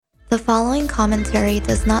The following commentary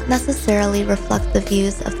does not necessarily reflect the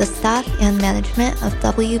views of the staff and management of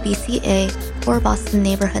WBCA or Boston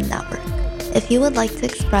Neighborhood Network. If you would like to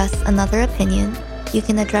express another opinion, you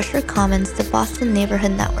can address your comments to Boston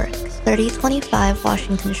Neighborhood Network, 3025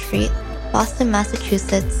 Washington Street, Boston,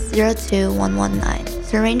 Massachusetts 02119.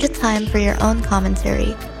 To arrange a time for your own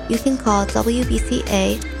commentary, you can call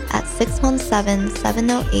WBCA at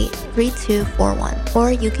 617-708-3241,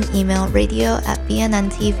 or you can email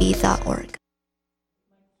radio@bnntv.org.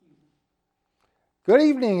 Good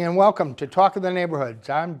evening and welcome to Talk of the Neighborhoods.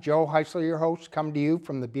 I'm Joe Heisler, your host, coming to you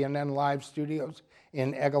from the BNN Live studios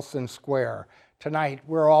in Eggleston Square. Tonight,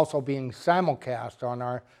 we're also being simulcast on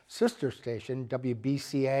our sister station,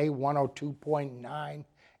 WBCA 102.9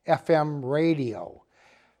 FM radio.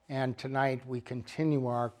 And tonight, we continue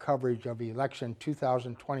our coverage of election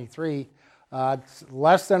 2023. It's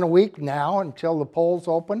less than a week now until the polls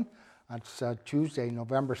open. It's Tuesday,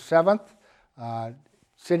 November 7th.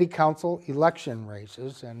 City Council election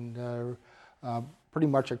races, and pretty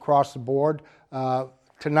much across the board.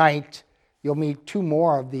 Tonight, you'll meet two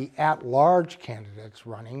more of the at-large candidates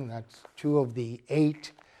running. That's two of the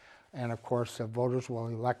 8, and of course, voters will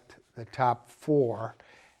elect the top 4.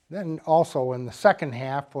 Then also in the second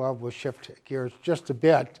half, we'll shift gears just a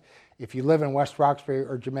bit. If you live in West Roxbury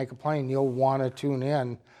or Jamaica Plain, you'll want to tune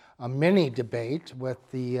in a mini debate with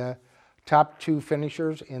the top 2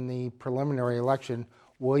 finishers in the preliminary election,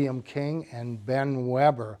 William King and Ben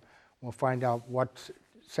Weber. We'll find out what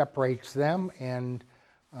separates them and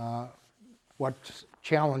what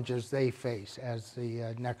challenges they face as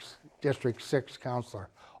the next District 6 counselor.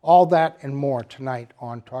 All that and more tonight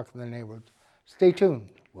on Talk of the Neighborhoods. Stay tuned.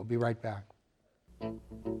 We'll be right back.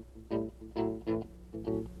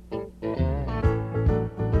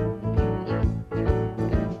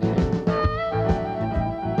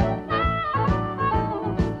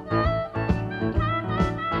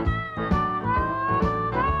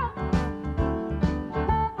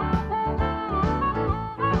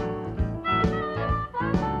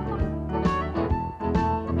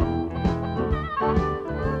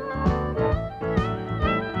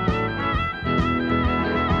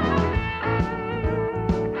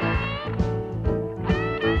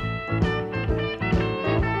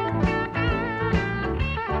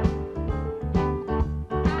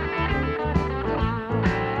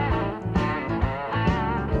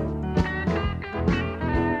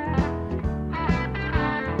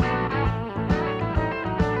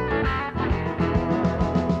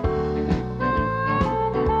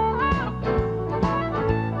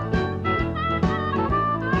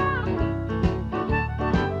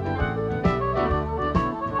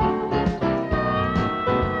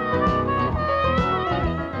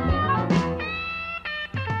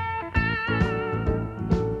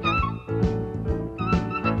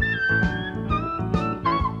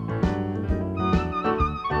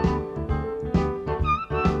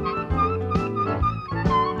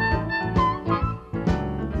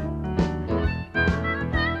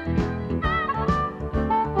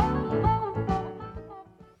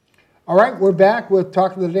 All right, we're back with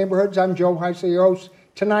Talk of the Neighborhoods. I'm Joe Heisler, your host.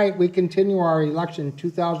 Tonight, we continue our election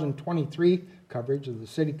 2023 coverage of the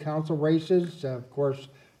City Council races. Of course,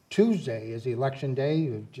 Tuesday is Election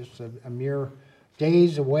Day, just a mere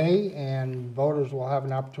days away, and voters will have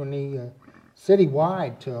an opportunity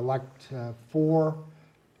citywide to elect 4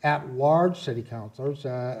 at-large city councilors.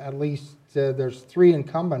 At least there's 3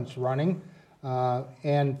 incumbents running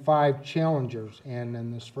and 5 challengers. And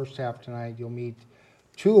in this first half tonight, you'll meet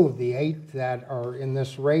 2 of the 8 that are in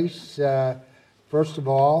this race. First of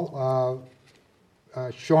all,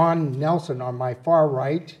 Shawn Nelson on my far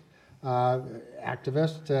right,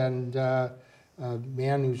 activist and a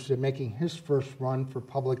man who's making his first run for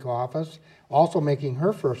public office. Also making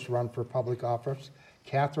her first run for public office,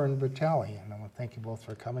 Catherine Vitale. And I want to thank you both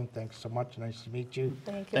for coming. Thanks so much. Nice to meet you.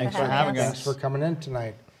 Thanks for having us. Thanks for coming in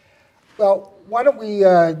tonight. Well, why don't we,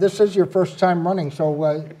 this is your first time running,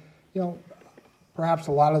 so, perhaps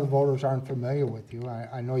a lot of the voters aren't familiar with you.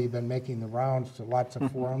 I know you've been making the rounds to lots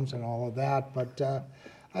of forums and all of that, but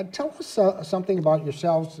tell us something about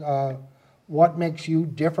yourselves. What makes you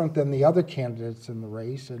different than the other candidates in the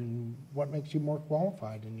race, and what makes you more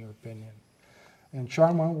qualified, in your opinion? And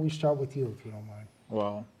Shawn, why don't we start with you, if you don't mind?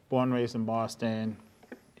 Well, born and raised in Boston,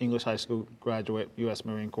 English high school graduate, U.S.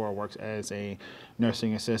 Marine Corps, works as a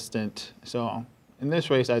nursing assistant. So in this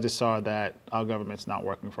race, I just saw that our government's not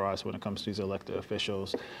working for us when it comes to these elected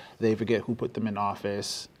officials. They forget who put them in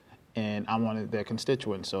office, and I'm one of their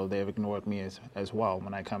constituents, so they've ignored me as well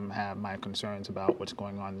when I come have my concerns about what's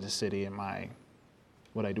going on in the city and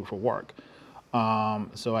what I do for work.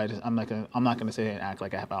 So I'm not gonna sit here and act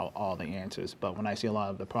like I have all the answers. But when I see a lot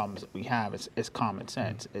of the problems that we have, it's common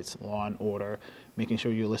sense. It's law and order, making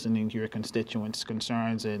sure you're listening to your constituents'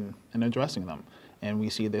 concerns and addressing them. And we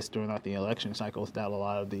see this throughout the election cycles that a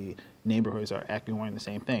lot of the neighborhoods are echoing the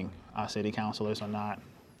same thing. Our city councilors are not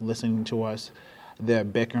listening to us. They're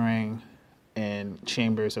bickering in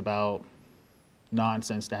chambers about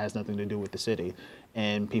nonsense that has nothing to do with the city.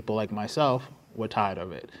 And people like myself were tired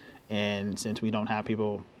of it. And since we don't have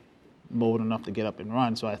people bold enough to get up and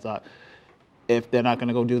run, so I thought, if they're not going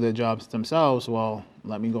to go do their jobs themselves, well,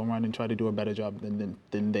 let me go run and try to do a better job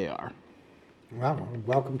than they are. Well,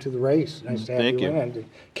 welcome to the race. Nice to have Thank you you. in.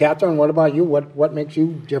 Catherine, what about you? What makes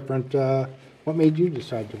you different? What made you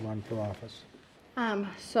decide to run for office?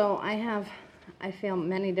 So I feel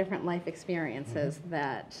many different life experiences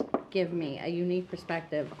that give me a unique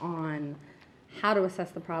perspective on how to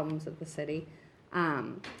assess the problems of the city.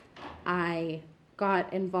 I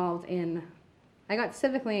got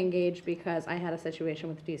civically engaged because I had a situation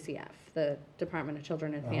with DCF, the Department of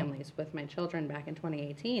Children and Families, with my children back in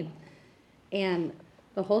 2018. And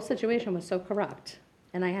the whole situation was so corrupt,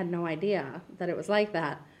 and I had no idea that it was like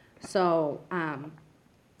that. So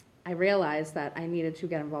I realized that I needed to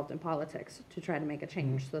get involved in politics to try to make a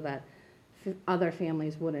change so that other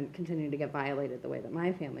families wouldn't continue to get violated the way that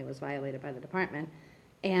my family was violated by the department.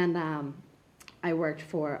 And I worked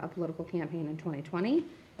for a political campaign in 2020,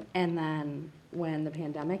 and then when the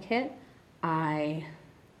pandemic hit, I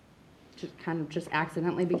just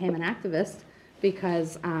accidentally became an activist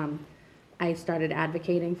because I started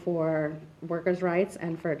advocating for workers' rights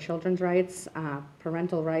and for children's rights,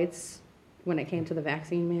 parental rights when it came to the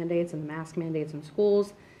vaccine mandates and the mask mandates in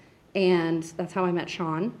schools. And that's how I met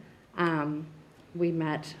Shawn. We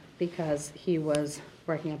met because he was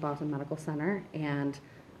working at Boston Medical Center, and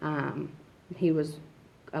he was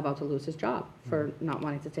about to lose his job for not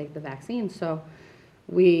wanting to take the vaccine. So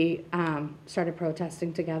we started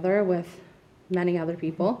protesting together with many other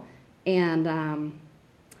people. And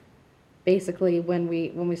basically, when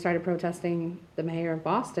we started protesting the mayor of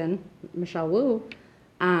Boston, Michelle Wu,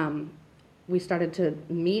 we started to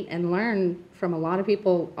meet and learn from a lot of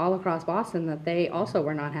people all across Boston that they also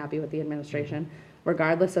were not happy with the administration,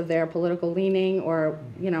 regardless of their political leaning or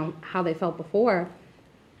how they felt before.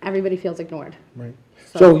 Everybody feels ignored. Right.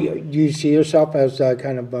 So do you see yourself as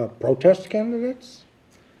kind of protest candidates,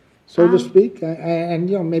 so to speak? And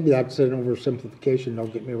maybe that's an oversimplification.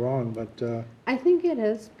 Don't get me wrong, but I think it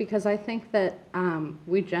is, because I think that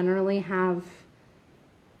we generally have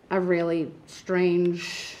a really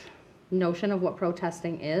strange notion of what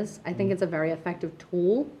protesting is. I think it's a very effective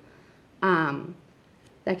tool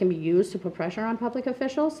that can be used to put pressure on public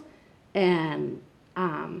officials, and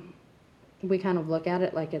we kind of look at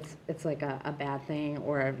it like it's like a bad thing,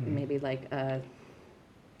 or maybe like a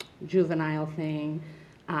juvenile thing,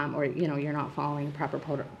 or you're not following proper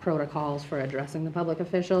protocols for addressing the public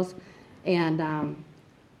officials. And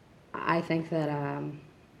I think that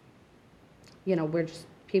we're just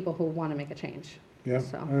people who want to make a change. yeah.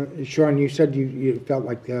 So. Shawn, you said you felt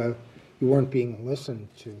like you weren't being listened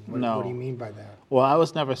to. No. What do you mean by that? Well, I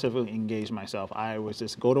was never civically engaged myself. I was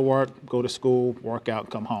just go to work, go to school, work out,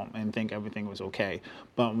 come home, and think everything was okay.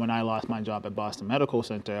 But when I lost my job at Boston Medical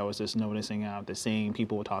Center, I was just noticing the same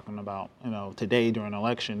people were talking about, today during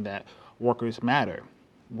election, that workers matter.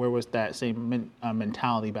 Where was that same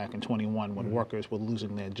mentality back in 21 when workers were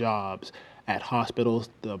losing their jobs at hospitals,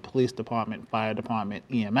 the police department, fire department,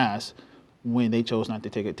 EMS, when they chose not to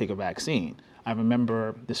take a vaccine? I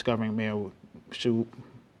remember discovering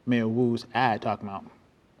Mayor Wu's ad talking about,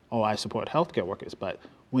 I support healthcare workers. But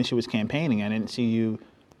when she was campaigning, I didn't see you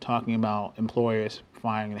talking about employers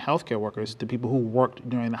firing the healthcare workers, the people who worked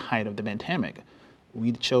during the height of the pandemic.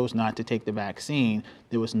 We chose not to take the vaccine.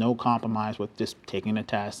 There was no compromise with just taking a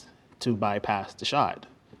test to bypass the shot.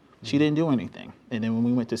 She didn't do anything. And then when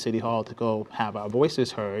we went to City Hall to go have our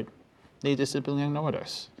voices heard, they just simply ignored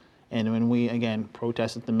us. And when we, again,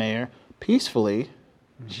 protested the mayor peacefully,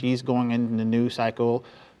 she's going into the news cycle.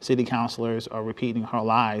 City councilors are repeating her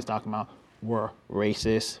lies, talking about we're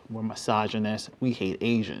racist, we're misogynist, we hate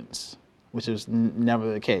Asians, which is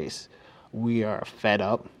never the case. We are fed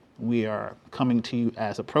up. We are coming to you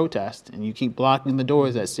as a protest, and you keep blocking the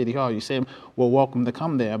doors at City Hall. You say we're welcome to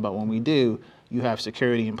come there, but when we do, you have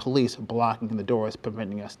security and police blocking the doors,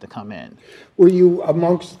 preventing us to come in. Were you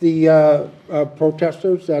amongst the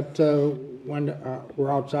protesters that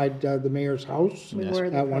were outside the mayor's house We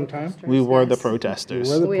were the at one time? protesters, We were the yes. protesters.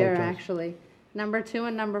 You were the We are protesters. actually, Number 2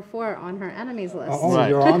 and number 4 on her enemies list. Oh, Right.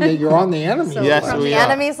 you're on the enemy. So Yes, from we the are.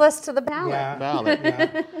 enemies list to the ballot. Yeah. Valid.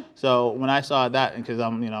 Yeah. So when I saw that, because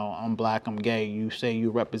I'm black, I'm gay, you say you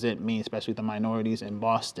represent me, especially the minorities in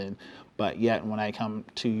Boston, but yet when I come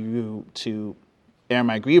to you to air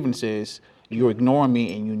my grievances, you ignore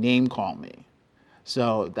me and you name call me.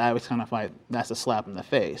 So that was kind of like, that's a slap in the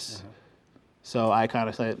face. So I kind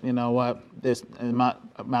of said, you know what, this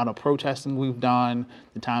amount of protesting we've done,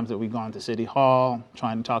 the times that we've gone to City Hall,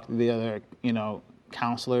 trying to talk to the other,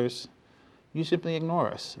 counselors, you simply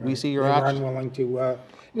ignore us. We see your They were actions. unwilling to.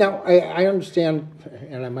 Now, I understand,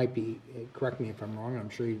 and I might be, correct me if I'm wrong,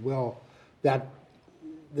 I'm sure you will, that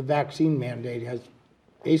the vaccine mandate has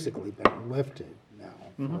basically been lifted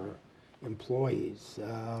now for employees.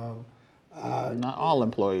 Not all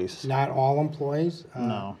employees. Not all employees?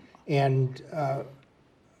 No. And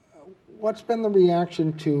what's been the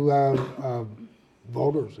reaction to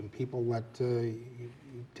voters and people that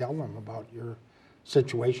you tell them about your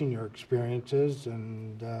situation, your experiences,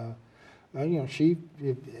 and she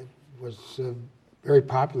it was very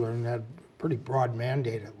popular and had a pretty broad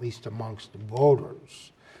mandate, at least amongst the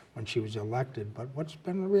voters, when she was elected. But what's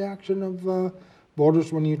been the reaction of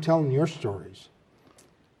voters when you tell them your stories?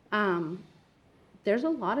 There's a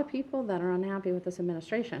lot of people that are unhappy with this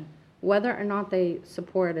administration, whether or not they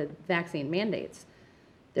supported vaccine mandates.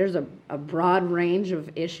 There's a broad range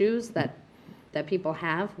of issues that people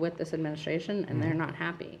have with this administration, and they're not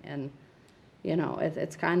happy. And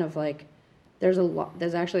it's kind of like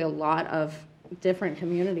there's actually a lot of different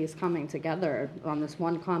communities coming together on this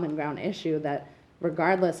one common ground issue that,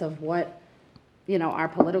 regardless of what our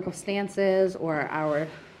political stance is or our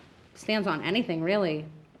stance on anything really,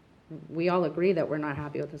 we all agree that we're not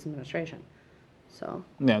happy with this administration. So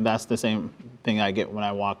Yeah, that's the same thing I get when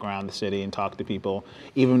I walk around the city and talk to people,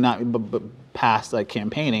 even not but past like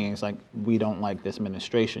campaigning. It's like, we don't like this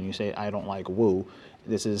administration. You say, I don't like Woo.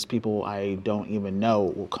 This is people I don't even know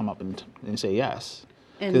will come up and say yes.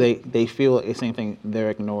 And They feel the same thing. They're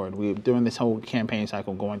ignored. During this whole campaign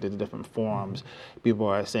cycle, going to the different forums, people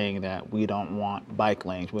are saying that we don't want bike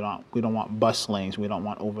lanes, we don't want bus lanes, we don't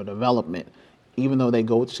want overdevelopment. Even though they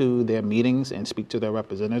go to their meetings and speak to their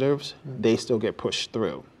representatives, they still get pushed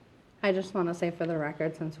through. I just want to say for the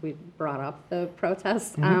record, since we brought up the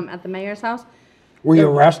protest at the mayor's house. Were you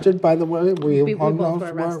arrested, by the way? Were you We among both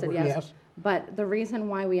those? were arrested, yes. Yes. But the reason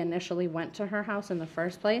why we initially went to her house in the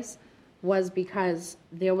first place was because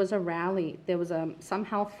there was a rally. There was some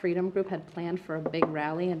health freedom group had planned for a big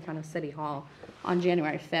rally in front of City Hall on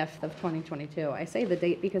January 5th of 2022. I say the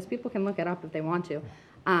date because people can look it up if they want to.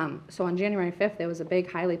 So on January 5th, there was a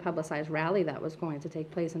big, highly publicized rally that was going to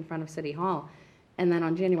take place in front of City Hall. And then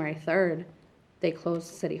on January 3rd, they closed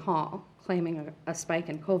City Hall, claiming a spike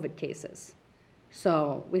in COVID cases.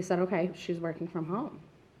 So we said, okay, she's working from home.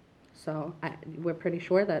 So we're pretty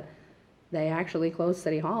sure that they actually closed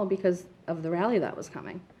City Hall because of the rally that was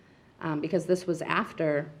coming. Because this was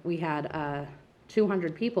after we had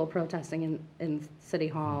 200 people protesting in City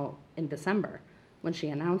Hall in December when she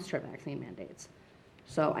announced her vaccine mandates.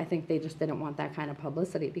 So I think they just didn't want that kind of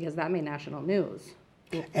publicity because that made national news.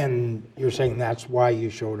 And you're saying that's why you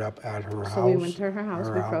showed up at her house? So we went to her house,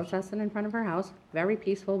 we protested in front of her house, very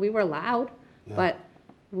peaceful. We were loud, but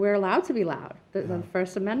we're allowed to be loud. The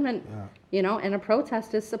First Amendment, and a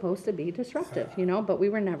protest is supposed to be disruptive, but we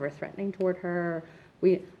were never threatening toward her.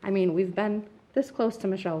 We've been this close to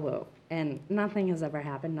Michelle Wu, and nothing has ever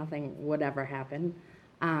happened, nothing would ever happen.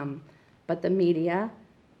 But the media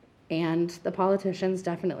and the politicians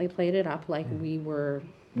definitely played it up like we were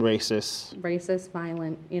racist,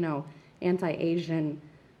 violent, anti-Asian,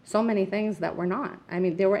 so many things that we're not.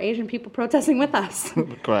 There were Asian people protesting with us.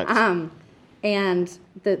 Correct. And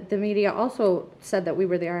the media also said that we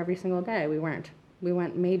were there every single day. We weren't. We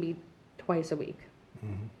went maybe twice a week.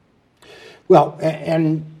 Mm-hmm. Well,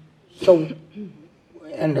 and so,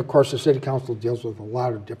 and of course, the city council deals with a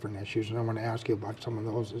lot of different issues, and I'm going to ask you about some of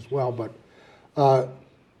those as well. But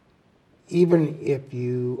even if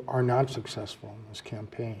you are not successful in this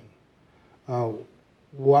campaign,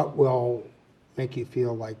 what will make you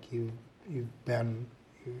feel like you've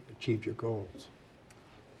achieved your goals?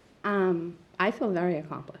 I feel very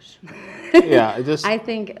accomplished. Yeah, I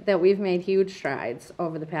think that we've made huge strides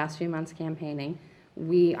over the past few months campaigning.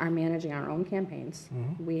 We are managing our own campaigns.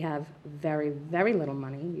 Mm-hmm. We have very, very little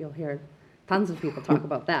money. You'll hear tons of people talk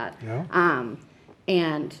about that. Yeah.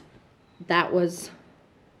 And that was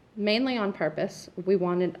mainly on purpose. We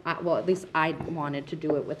wanted, well, at least I wanted to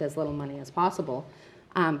do it with as little money as possible,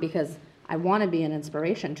 because I want to be an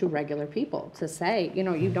inspiration to regular people to say,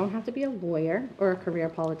 you don't have to be a lawyer or a career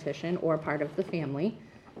politician or a part of the family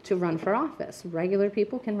to run for office. Regular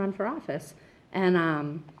people can run for office.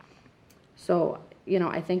 And so, you know,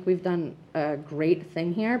 I think we've done a great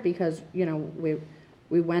thing here because, you know,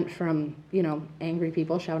 we went from, you know, angry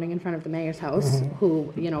people shouting in front of the mayor's house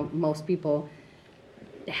who, you know, most people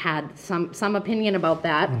had some opinion about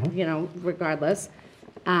that, you know, regardless,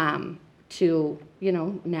 to, you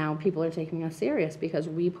know, now people are taking us serious because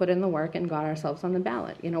we put in the work and got ourselves on the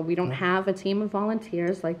ballot. You know, we don't have a team of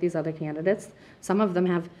volunteers like these other candidates. Some of them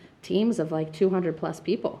have teams of like 200 plus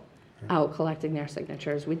people out collecting their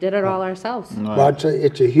signatures. We did it all ourselves. Well,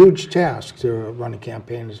 it's a huge task to run a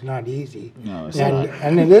campaign. It's not easy. No, it's not.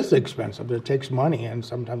 And it is expensive. It takes money, and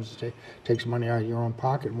sometimes it takes money out of your own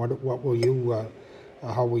pocket. What will you,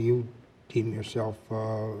 how will you deem yourself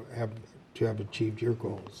to have achieved your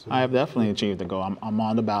goals? I have definitely achieved the goal. I'm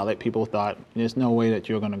on the ballot. People thought there's no way that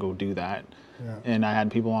you're going to go do that. Yeah. And I had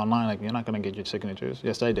people online like, you're not going to get your signatures.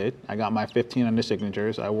 Yes, I did. I got my 1,500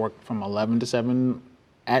 signatures. I worked from 11 to 7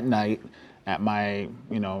 at night at my,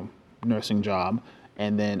 you know, nursing job.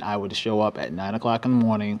 And then I would show up at 9 o'clock in the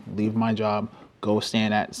morning, leave my job, go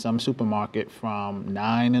stand at some supermarket from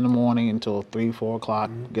 9 in the morning until 3, 4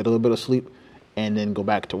 o'clock, get a little bit of sleep, and then go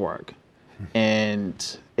back to work.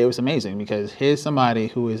 And it was amazing because here's somebody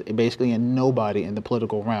who is basically a nobody in the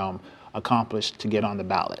political realm accomplished to get on the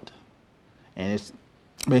ballot. And it's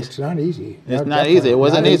not easy. It's not easy. It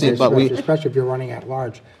wasn't easy, but especially if you're running at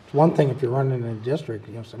large. It's one thing if you're running in a district,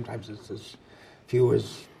 you know, sometimes it's as few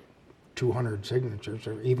as 200 signatures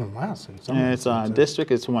or even less in some instances.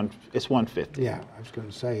 District, it's 150. Yeah, I was going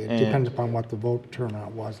to say, it depends upon what the vote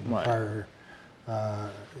turnout was in the prior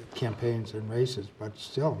campaigns and races, but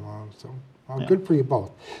still, good for you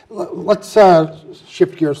both. Let's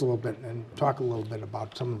shift gears a little bit and talk a little bit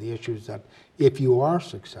about some of the issues that, if you are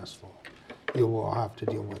successful, you will have to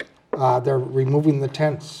deal with. They're removing the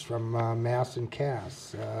tents from Mass and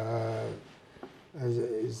Cass.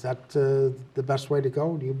 Is that the best way to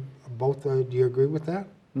go? Do you agree with that?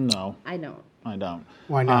 No. I don't. I don't.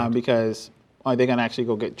 Why not? Because are they going to actually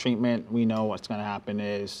go get treatment? We know what's going to happen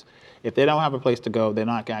is if they don't have a place to go, they're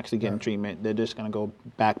not actually getting treatment. They're just going to go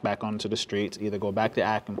back onto the streets, either go back to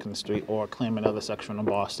Atkinson Street or claim another section of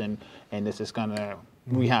Boston, and this is going to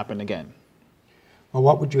re-happen again. Well,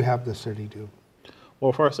 what would you have the city do?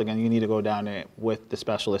 Well, first, again, you need to go down there with the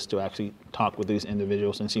specialist to actually talk with these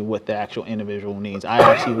individuals and see what the actual individual needs. I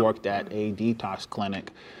actually worked at a detox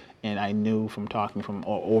clinic, and I knew from talking from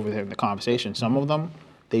over there in the conversation, some of them,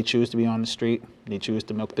 they choose to be on the street. They choose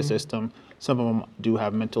to milk the system. Some of them do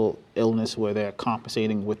have mental illness where they're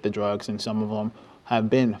compensating with the drugs, and some of them have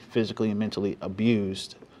been physically and mentally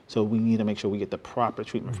abused. So we need to make sure we get the proper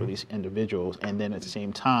treatment for these individuals. And then at the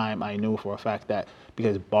same time, I knew for a fact that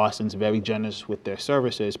because Boston's very generous with their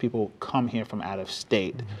services, people come here from out of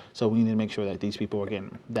state. So we need to make sure that these people are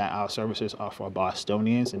getting, that our services are for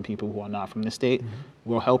Bostonians and people who are not from the state.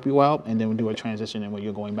 We'll help you out, and then we'll do a transition in where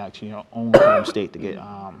you're going back to your own home state to get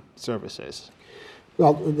services.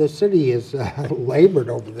 Well, the city has labored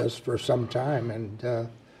over this for some time, and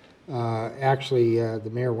actually the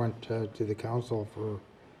mayor went to the council for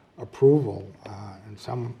approval, and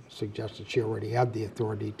some suggested she already had the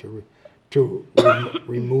authority to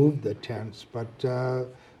remove the tents. But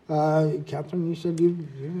Catherine, you said you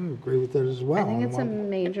agree with it as well. I think it's a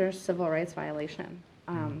major civil rights violation.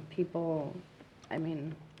 People, I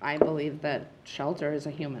mean, I believe that shelter is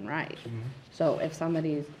a human right. So if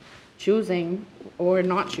somebody's choosing or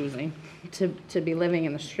not choosing to be living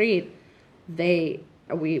in the street,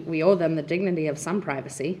 we owe them the dignity of some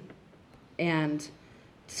privacy, and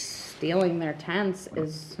stealing their tents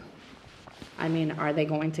is, I mean, are they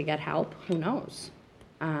going to get help? Who knows?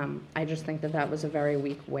 I just think that was a very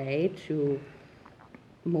weak way to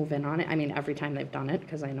move in on it. I mean, every time they've done it,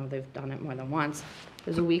 because I know they've done it more than once,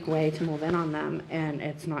 there's a weak way to move in on them, and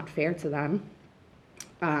it's not fair to them.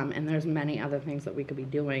 And there's many other things that we could be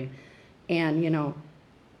doing. And, you know,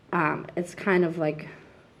 it's kind of like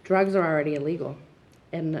drugs are already illegal,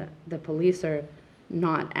 and the police are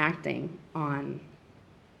not acting on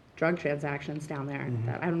drug transactions down there.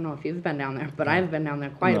 I don't know if you've been down there, but I've been down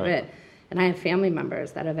there quite a bit. And I have family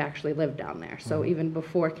members that have actually lived down there. So even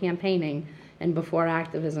before campaigning and before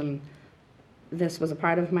activism, this was a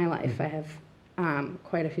part of my life. I have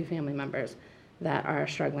quite a few family members that are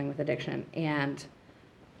struggling with addiction. And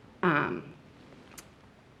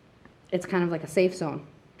it's kind of like a safe zone.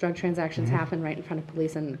 Drug transactions happen right in front of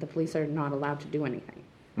police, and the police are not allowed to do anything.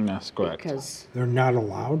 That's correct. Because they're not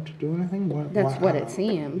allowed to do anything? That's what it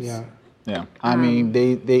seems. Yeah. Yeah, I mean,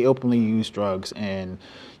 they openly use drugs, and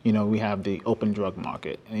we have the open drug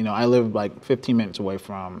market. I live like 15 minutes away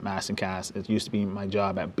from Mass and Cass. It used to be my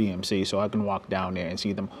job at BMC, so I can walk down there and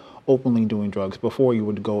see them openly doing drugs. Before, you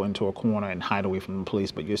would go into a corner and hide away from the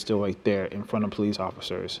police, but you're still right there in front of police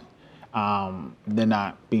officers. They're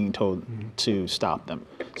not being told to stop them.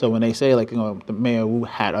 So when they say, like, the mayor who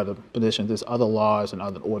had other positions, there's other laws and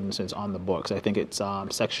other ordinances on the books. I think it's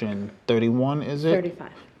section 31, is it?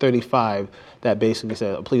 35. 35, that basically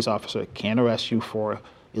says a police officer can arrest you for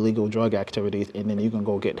illegal drug activities, and then you can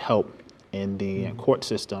go get help in the court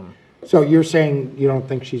system. So you're saying you don't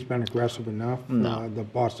think she's been aggressive enough? No. The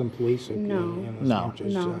Boston police? No.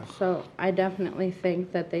 So I definitely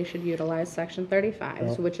think that they should utilize Section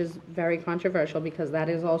 35, which is very controversial because that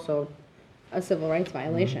is also a civil rights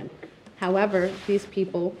violation. However, these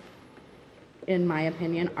people, in my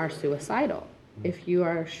opinion, are suicidal. If you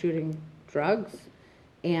are shooting drugs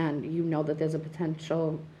and you know that there's a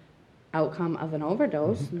potential outcome of an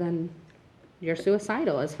overdose, then you're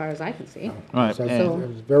suicidal as far as I can see. Right. So it's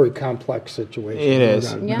a very complex situation. It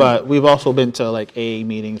is, Yeah. but we've also been to like AA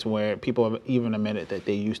meetings where people have even admitted that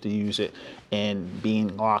they used to use it, and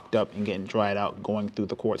being locked up and getting dried out, going through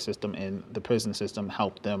the court system and the prison system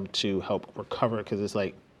helped them to help recover, because it's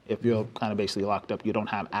like, if you're kind of basically locked up, you don't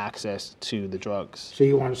have access to the drugs. So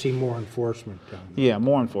you want to see more enforcement done? Yeah,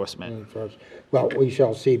 more enforcement. Well, we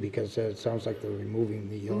shall see, because it sounds like they're removing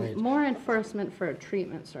the lanes. More enforcement for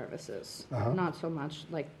treatment services, not so much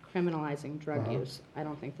like criminalizing drug use. I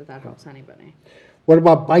don't think that that helps anybody. What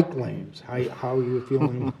about bike lanes? How are you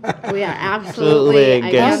feeling? We are absolutely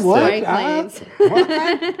against Absolutely bike lanes.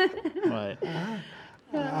 Right.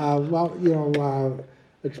 Well,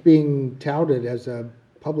 it's being touted as a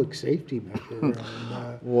public safety measure, and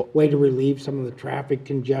way to relieve some of the traffic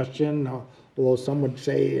congestion, although some would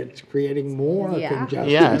say it's creating more congestion.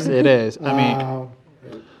 Yes, it is. I'm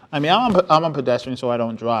a pedestrian, so I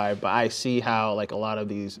don't drive, but I see how like a lot of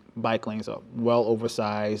these bike lanes are well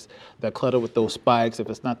oversized. They're cluttered with those spikes. If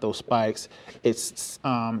it's not those spikes, it's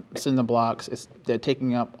cinder blocks. They're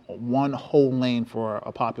taking up one whole lane for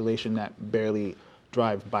a population that barely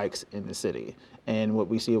drive bikes in the city. And what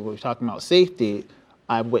we see, if we're talking about safety,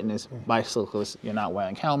 I've witnessed bicyclists, you're not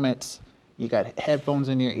wearing helmets, you got headphones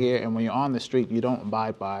in your ear, and when you're on the street, you don't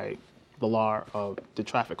abide by the law of the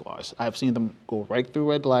traffic laws. I've seen them go right through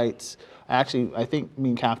red lights. Actually, I think me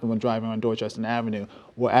and Catherine were driving on Dorchester Avenue.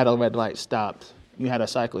 We're at a red light, stopped. You had a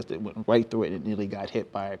cyclist that went right through it and nearly got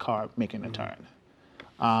hit by a car making a turn.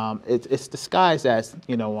 It's disguised as,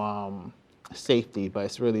 safety, but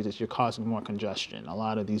it's really just you're causing more congestion. A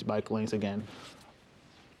lot of these bike lanes, again,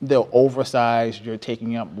 they're oversized, you're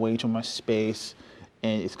taking up way too much space,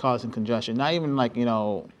 and it's causing congestion. Not even like,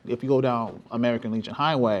 if you go down American Legion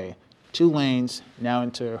Highway, 2 lanes, now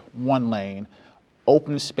into 1 lane,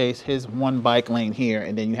 open space, here's 1 bike lane here,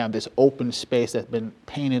 and then you have this open space that's been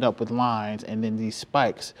painted up with lines, and then these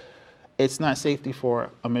spikes. It's not safety for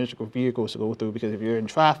emergency vehicles to go through, because if you're in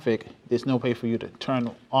traffic, there's no way for you to turn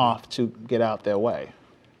off to get out their way.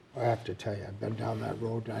 I have to tell you, I've been down that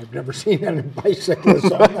road. I've never seen any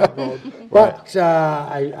bicyclists on that road. But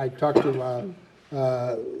I talked to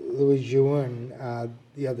Louise Juin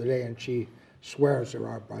the other day, and she swears there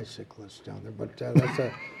are bicyclists down there. But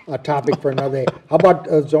that's a topic for another day. How about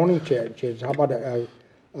zoning changes? How about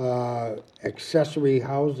accessory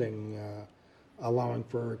housing, allowing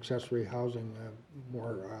for accessory housing,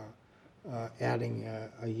 more adding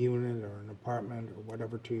a unit or an apartment or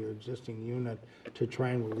whatever to your existing unit to try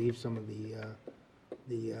and relieve some of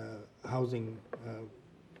the housing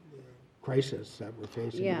crisis that we're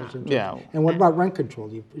facing. Yeah. And what about rent control?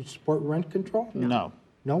 Do you support rent control? No.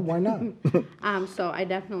 No, why not? So I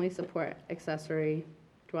definitely support accessory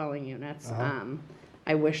dwelling units.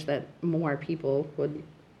 I wish that more people would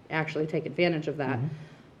actually take advantage of that.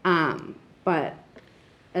 But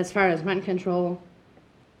as far as rent control,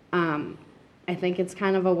 I think it's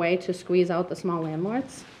kind of a way to squeeze out the small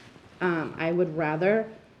landlords. I would rather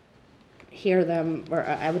hear them, or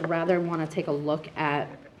I would rather want to take a look at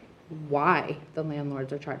why the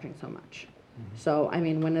landlords are charging so much. So, I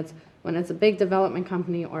mean, when it's a big development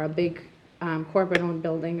company or a big corporate-owned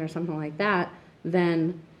building or something like that,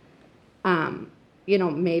 then,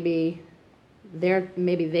 maybe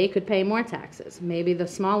they could pay more taxes. Maybe the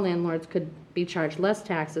small landlords could be charged less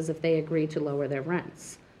taxes if they agree to lower their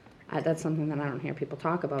rents. That's something that I don't hear people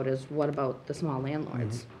talk about, is what about the small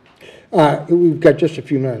landlords? We've got just a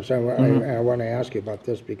few minutes. I want to ask you about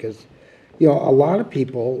this because, a lot of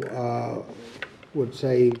people would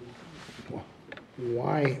say,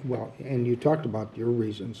 why, well, and you talked about your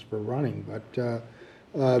reasons for running, but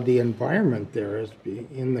the environment there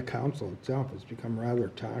in the council itself has become rather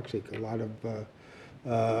toxic. A lot of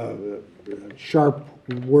sharp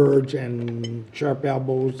words and sharp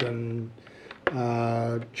elbows and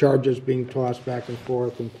charges being tossed back and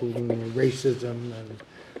forth, including racism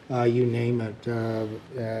and you name it.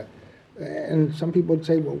 And some people would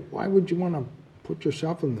say, well, why would you want to put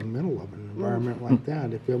yourself in the middle of an environment like that?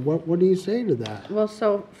 What do you say to that? Well,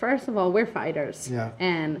 so first of all, we're fighters. Yeah.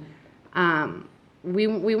 And we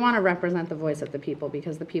want to represent the voice of the people,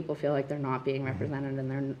 because the people feel like they're not being represented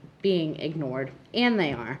and they're being ignored. And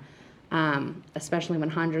they are. Especially when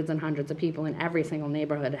hundreds and hundreds of people in every single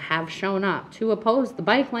neighborhood have shown up to oppose the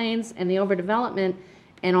bike lanes and the overdevelopment,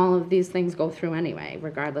 and all of these things go through anyway,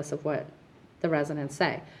 regardless of what the residents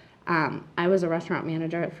say. I was a restaurant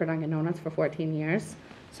manager for Dunkin' Donuts for 14 years,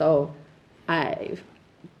 so I've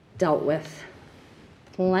dealt with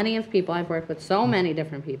plenty of people. I've worked with so many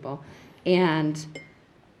different people, and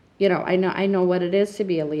you know, I know what it is to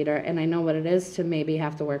be a leader, and I know what it is to maybe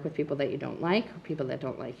have to work with people that you don't like, or people that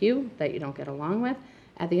don't like you, that you don't get along with.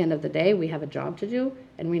 At the end of the day, we have a job to do,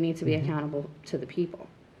 and we need to be accountable to the people.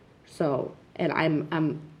 So, and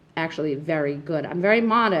I'm actually very good. I'm very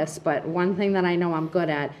modest, but one thing that I know I'm good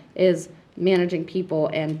at is managing people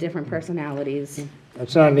and different personalities.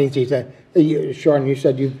 It's not an easy thing. Shawn, you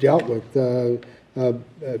said you've dealt with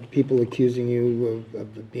people accusing you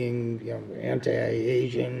of being,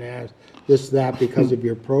 anti-Asian, this, that, because of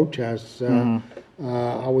your protests.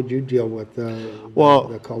 How would you deal with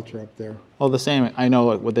the culture up there? Well, the same. I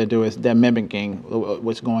know what they do is they're mimicking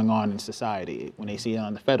what's going on in society. When they see it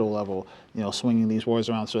on the federal level, swinging these words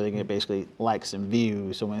around so they get basically likes and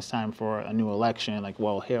views. So when it's time for a new election, like,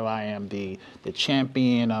 well, here I am, the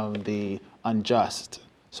champion of the unjust.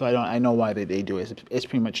 So I know why they do it. It's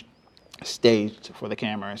pretty much staged for the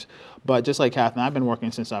cameras. But just like Catherine, I've been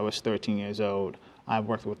working since I was 13 years old. I've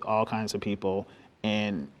worked with all kinds of people.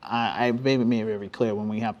 And I made it very clear, when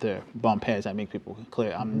we have to bump heads, I make people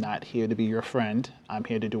clear, I'm not here to be your friend. I'm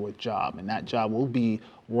here to do a job, and that job will be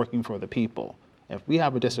working for the people. If we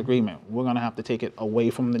have a disagreement, we're going to have to take it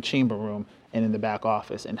away from the chamber room and in the back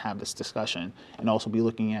office and have this discussion, and also be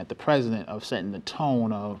looking at the president of setting the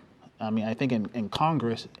tone of, I think in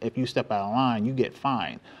Congress, if you step out of line, you get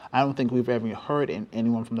fined. I don't think we've ever heard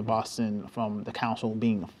anyone from from the council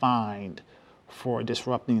being fined for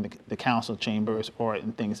disrupting the council chambers or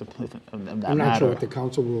in things of that matter. I'm not sure what the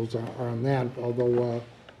council rules are on that, although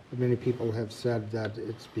many people have said that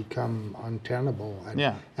it's become untenable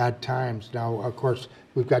at times. Now, of course,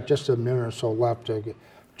 we've got just a minute or so left.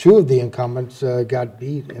 Two of the incumbents got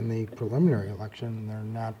beat in the preliminary election.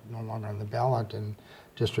 They're no longer on the ballot in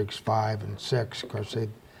districts 5 and 6. Of course, they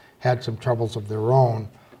had some troubles of their own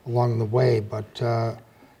along the way. But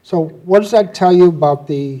so what does that tell you about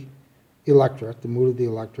the electorate, the mood of the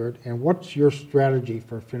electorate, and what's your strategy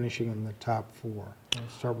for finishing in the top 4? I'll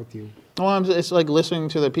start with you. Well, it's like listening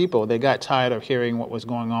to the people. They got tired of hearing what was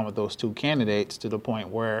going on with those two candidates, to the point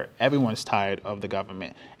where everyone's tired of the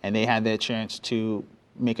government, and they had their chance to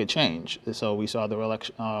make a change. So we saw the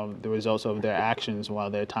results of their actions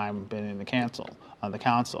while their time been in the council.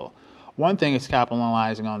 One thing is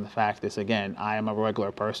capitalizing on the fact that, again, I am a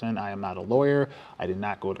regular person. I am not a lawyer. I did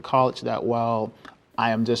not go to college that well.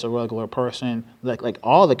 I am just a regular person, like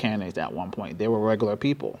all the candidates at one point. They were regular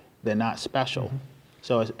people. They're not special.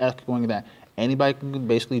 So it's echoing that anybody can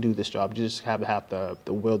basically do this job. You just have to have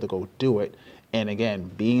the will to go do it. And again,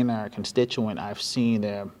 being a constituent, I've seen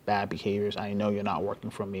their bad behaviors. I know you're not working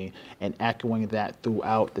for me. And echoing that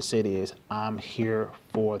throughout the city is, I'm here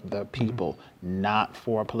for the people, not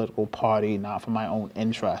for a political party, not for my own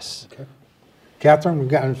interests. Okay. Catherine, we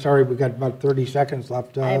got about 30 seconds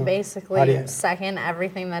left. I basically second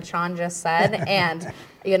everything that Shawn just said. And,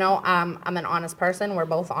 I'm an honest person. We're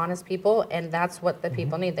both honest people. And that's what the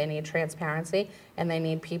people need. They need transparency, and they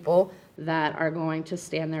need people That are going to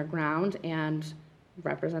stand their ground and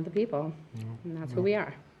represent the people. And that's who we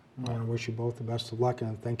are. I want to wish you both the best of luck,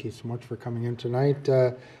 and thank you so much for coming in tonight.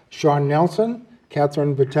 Shawn Nelson,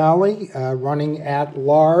 Catherine Vitale, running at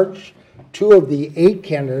large. 2 of the 8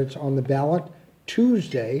 candidates on the ballot.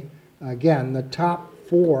 Tuesday, again, the top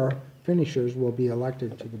 4 finishers will be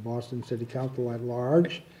elected to the Boston City Council at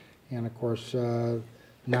large, and of course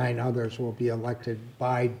 9 others will be elected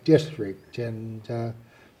by district. And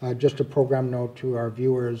just a program note to our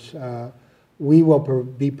viewers, we will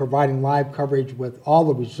be providing live coverage with all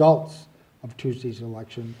the results of Tuesday's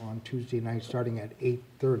election on Tuesday night starting at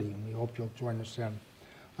 8:30, and we hope you'll join us then.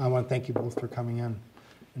 I want to thank you both for coming in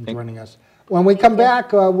and joining us. When we come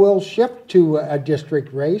back, we'll shift to a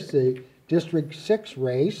district race, the District 6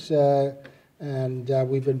 race. And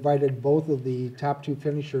we've invited both of the top two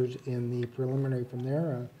finishers in the preliminary from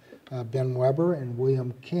there, Ben Weber and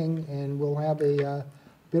William King, and we'll have a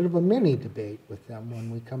bit of a mini debate with them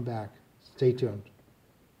when we come back. Stay tuned.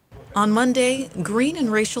 On Monday, green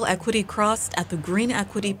and racial equity crossed at the Green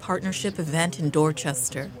Equity Partnership event in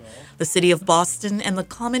Dorchester. The City of Boston and the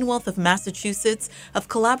Commonwealth of Massachusetts have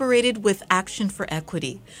collaborated with Action for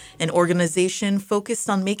Equity, an organization focused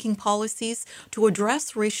on making policies to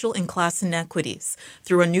address racial and class inequities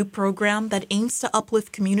through a new program that aims to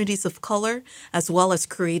uplift communities of color as well as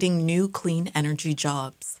creating new clean energy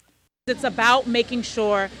jobs. It's about making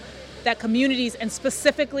sure that communities, and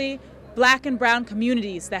specifically Black and brown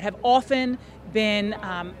communities that have often been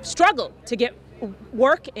struggled to get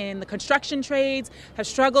work in the construction trades, have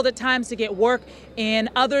struggled at times to get work in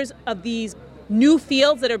others of these new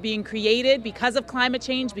fields that are being created because of climate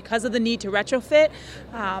change, because of the need to retrofit.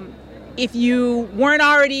 If you weren't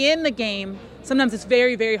already in the game, sometimes it's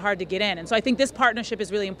very, very hard to get in. And so I think this partnership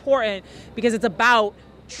is really important because it's about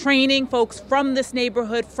training folks from this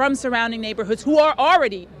neighborhood, from surrounding neighborhoods who are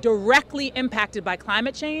already directly impacted by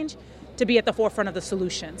climate change, to be at the forefront of the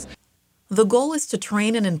solutions. The goal is to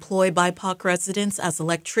train and employ BIPOC residents as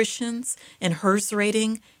electricians in HERS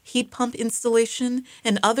rating, heat pump installation,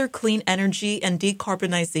 and other clean energy and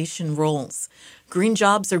decarbonization roles. Green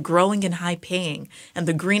jobs are growing and high paying, and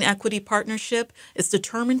the Green Equity Partnership is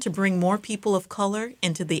determined to bring more people of color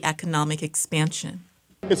into the economic expansion.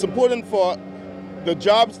 It's important for the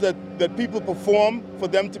jobs that people perform, for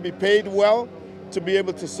them to be paid well, to be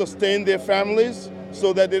able to sustain their families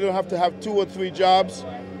so that they don't have to have 2 or 3 jobs,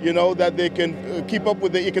 that they can keep up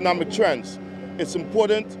with the economic trends. It's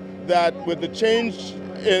important that with the change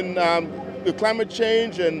in the climate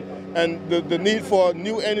change and the need for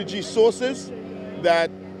new energy sources, that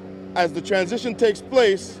as the transition takes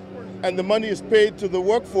place and the money is paid to the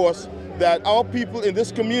workforce, that our people in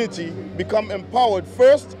this community become empowered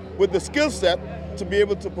first with the skill set to be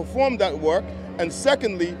able to perform that work, and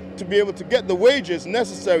secondly, to be able to get the wages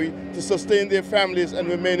necessary to sustain their families and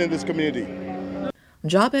remain in this community.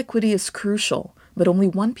 Job equity is crucial, but only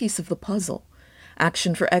one piece of the puzzle.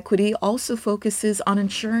 Action for Equity also focuses on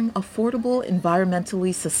ensuring affordable,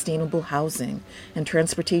 environmentally sustainable housing and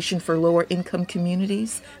transportation for lower-income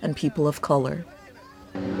communities and people of color.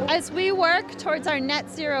 As we work towards our net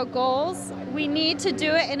zero goals, we need to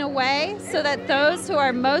do it in a way so that those who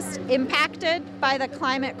are most impacted by the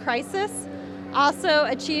climate crisis also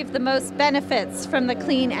achieve the most benefits from the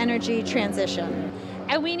clean energy transition.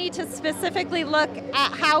 And we need to specifically look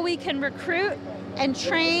at how we can recruit and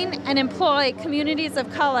train and employ communities of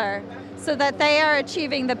color so that they are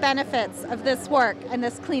achieving the benefits of this work and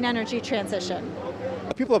this clean energy transition.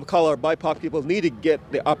 People of color, BIPOC people, need to get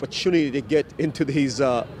the opportunity to get into these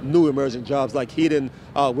new emerging jobs like heating,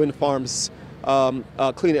 wind farms,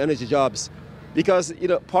 clean energy jobs. Because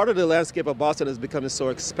part of the landscape of Boston is becoming so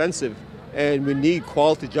expensive, and we need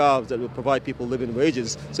quality jobs that will provide people living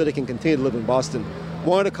wages so they can continue to live in Boston.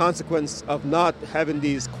 One of the consequences of not having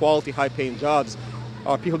these quality, high-paying jobs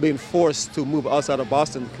are people being forced to move outside of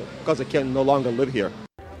Boston because they can no longer live here.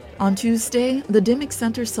 On Tuesday, the Dimick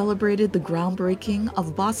Center celebrated the groundbreaking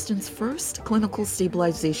of Boston's first clinical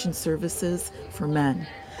stabilization services for men.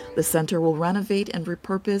 The center will renovate and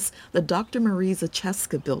repurpose the Dr. Marie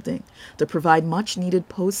Zacheska building to provide much-needed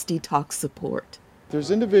post-detox support.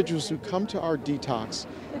 There's individuals who come to our detox,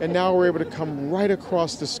 and now we're able to come right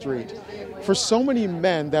across the street. For so many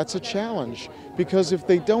men, that's a challenge, because if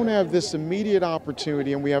they don't have this immediate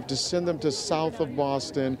opportunity and we have to send them to south of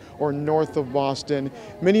Boston or north of Boston,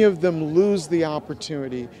 many of them lose the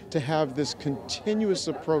opportunity to have this continuous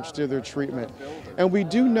approach to their treatment. And we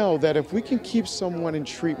do know that if we can keep someone in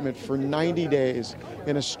treatment for 90 days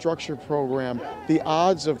in a structured program, the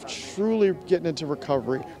odds of truly getting into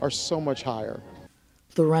recovery are so much higher.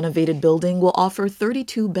 The renovated building will offer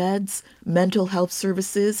 32 beds, mental health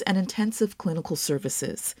services, and intensive clinical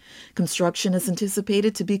services. Construction is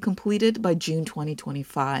anticipated to be completed by June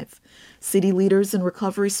 2025. City leaders and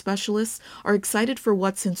recovery specialists are excited for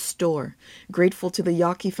what's in store, grateful to the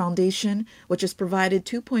Yawkey Foundation, which has provided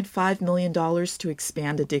 $2.5 million to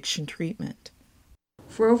expand addiction treatment.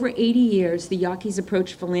 For over 80 years, the Yawkeys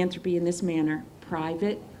approached philanthropy in this manner: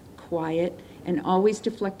 private, quiet, and always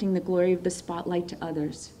deflecting the glory of the spotlight to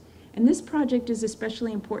others. And this project is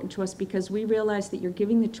especially important to us because we realize that you're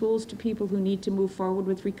giving the tools to people who need to move forward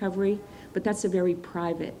with recovery, but that's a very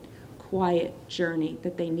private, quiet journey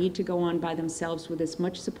that they need to go on by themselves with as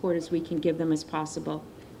much support as we can give them as possible.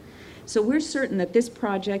 So we're certain that this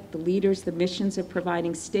project, the leaders, the missions of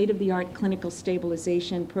providing state-of-the-art clinical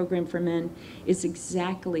stabilization program for men is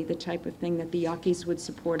exactly the type of thing that the Yaquis would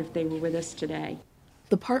support if they were with us today.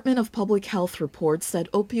 The Department of Public Health reports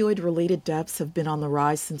that opioid-related deaths have been on the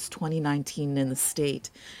rise since 2019 in the state,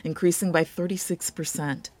 increasing by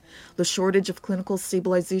 36%. The shortage of clinical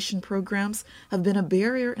stabilization programs have been a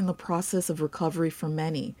barrier in the process of recovery for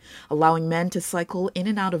many, allowing men to cycle in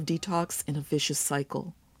and out of detox in a vicious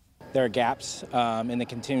cycle. There are gaps in the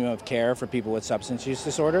continuum of care for people with substance use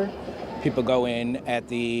disorder. People go in at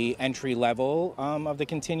the entry level of the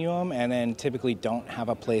continuum and then typically don't have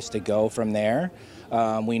a place to go from there.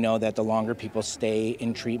 We know that the longer people stay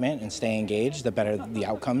in treatment and stay engaged, the better the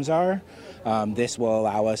outcomes are. This will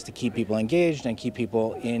allow us to keep people engaged and keep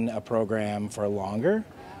people in a program for longer.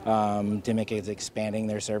 DMIC is expanding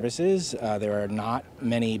their services. There are not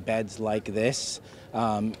many beds like this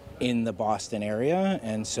in the Boston area,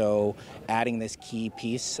 and so adding this key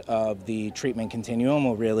piece of the treatment continuum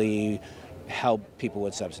will really help people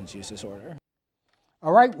with substance use disorder.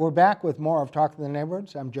 All right, we're back with more of Talk of the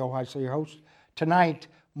Neighborhoods. I'm Joe Heisler, your host. Tonight,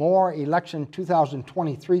 more election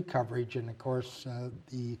 2023 coverage, and of course,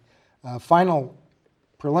 the final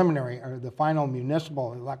preliminary, or the final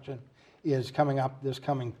municipal election is coming up this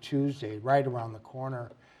coming Tuesday, right around the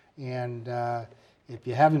corner. And if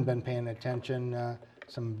you haven't been paying attention,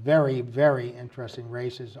 some very, very interesting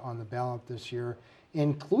races on the ballot this year,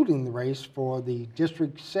 including the race for the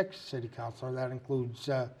District 6 City Councilor. That includes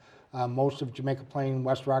most of Jamaica Plain,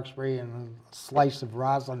 West Roxbury, and a slice of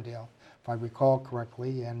Roslindale, if I recall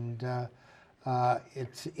correctly. And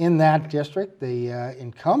it's in that district. The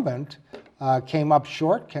incumbent came up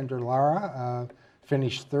short. Kendra Lara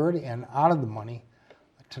finished third and out of the money.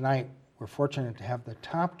 Tonight, we're fortunate to have the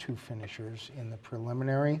top two finishers in the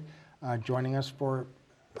preliminary joining us for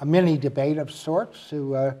a mini debate of sorts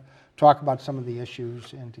to talk about some of the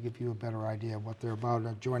issues and to give you a better idea of what they're about.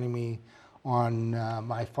 Joining me on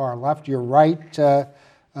my far left, your right,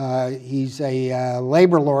 he's a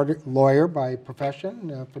labor lawyer by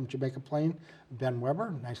profession from Jamaica Plain, Ben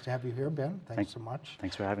Weber. Nice to have you here, Ben. Thanks so much.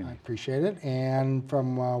 Thanks for having me. I appreciate it. And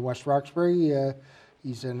from West Roxbury,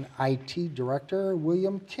 he's an IT director,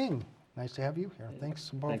 William King. Nice to have you here. Thanks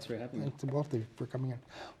to both. Thanks for having me. Thanks to both of you for coming in.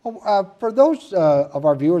 Well, for those of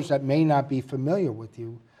our viewers that may not be familiar with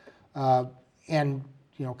you, and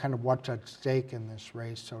kind of what's at stake in this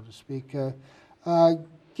race, so to speak,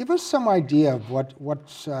 give us some idea of what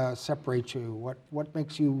separates you, what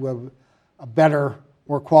makes you a better,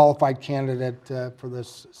 more qualified candidate for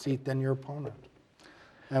this seat than your opponent.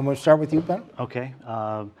 And we'll start with you, Ben. Okay.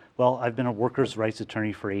 Well, I've been a workers' rights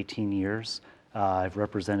attorney for 18 years. I've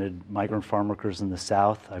represented migrant farm workers in the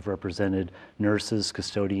South. I've represented nurses,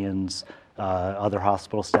 custodians, other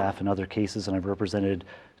hospital staff in other cases, and I've represented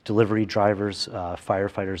delivery drivers,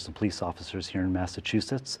 firefighters, and police officers here in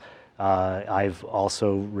Massachusetts. I've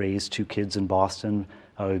also raised two kids in Boston.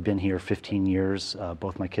 We've been here 15 years.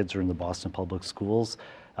 Both my kids are in the Boston public schools.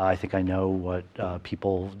 I think I know what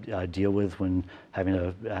people deal with when having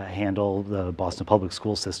to handle the Boston public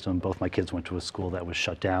school system. Both my kids went to a school that was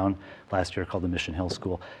shut down last year called the Mission Hill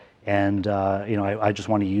School. And I just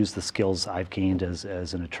want to use the skills I've gained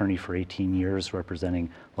as an attorney for 18 years representing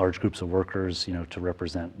large groups of workers, to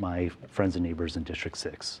represent my friends and neighbors in District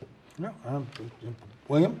 6. No,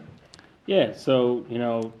 William? Yeah, so,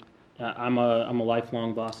 I'm a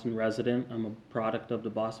lifelong Boston resident. I'm a product of the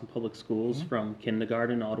Boston Public Schools from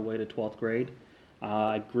kindergarten all the way to 12th grade.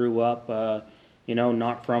 I grew up,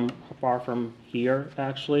 not far from here,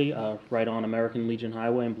 actually, right on American Legion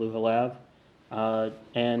Highway and Blue Hill Ave.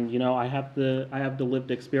 And I have the lived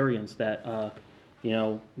experience that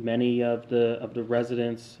many of the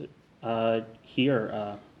residents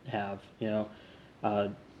here have.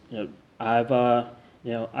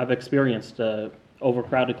 I've experienced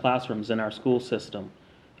overcrowded classrooms in our school system,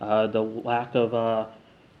 the lack of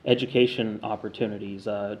education opportunities,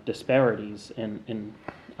 disparities in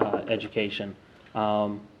education.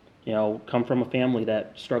 Come from a family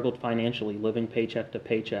that struggled financially, living paycheck to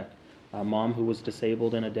paycheck. A mom who was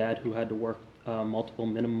disabled and a dad who had to work multiple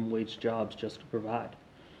minimum wage jobs just to provide.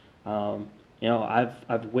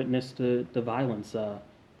 I've witnessed the violence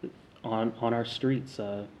on our streets,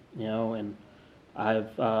 and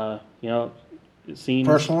I've seen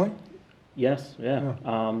personally. Yes, yeah.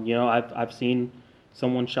 I've seen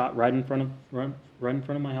someone shot right in front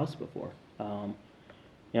of my house before.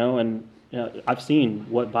 I've seen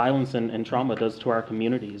what violence and trauma does to our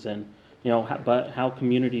communities, and but how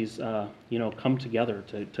communities come together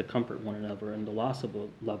to comfort one another in the loss of a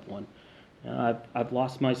loved one. I've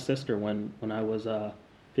lost my sister when I was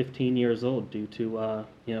 15 years old due to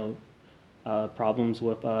problems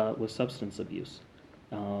with substance abuse.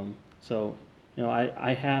 So, you know,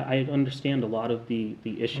 I understand a lot of the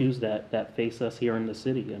issues that face us here in the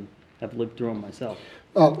city, and have lived through them myself.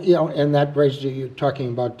 Well, you know, and that raises you talking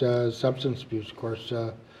about substance abuse. Of course,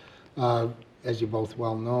 as you both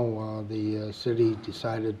well know, the city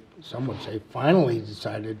decided, some would say, finally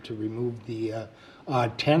decided to remove the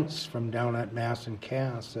tents from down at Mass and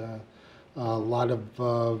Cass. A lot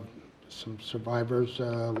of some survivors,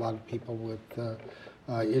 a lot of people with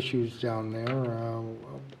issues down there.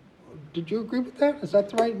 Did you agree with that? Is that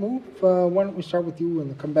the right move? Why don't we start with you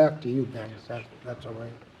and come back to you, Ben? That's all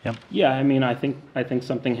right? Yep. Yeah, I mean, I think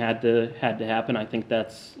something had to happen. I think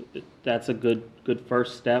that's a good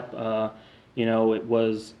first step. You know, it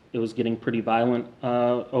was getting pretty violent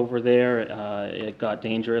over there. It got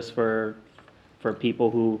dangerous for people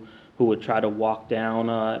who would try to walk down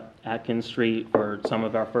Atkins Street, for some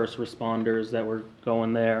of our first responders that were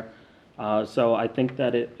going there. So I think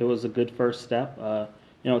that it was a good first step.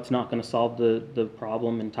 You know, it's not going to solve the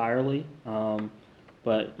problem entirely,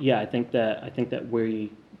 but yeah, I think that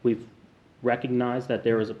we've recognized that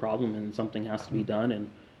there is a problem and something has to be done, and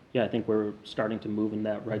yeah, I think we're starting to move in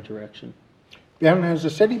that right direction. Ben, has the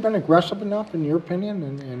city been aggressive enough, in your opinion,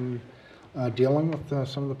 in dealing with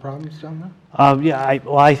some of the problems down there? Yeah,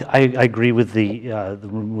 I agree with the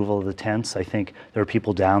removal of the tents. I think there are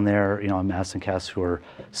people down there, you know, on Mass and Cass who are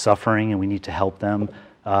suffering, and we need to help them.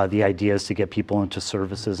 The idea is to get people into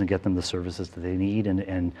services and get them the services that they need,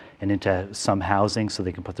 and into some housing so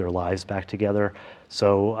they can put their lives back together.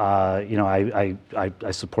 So you know,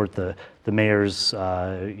 I support the mayor's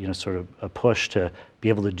you know, sort of a push to be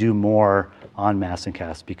able to do more on Mass and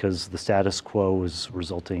Cass, because the status quo was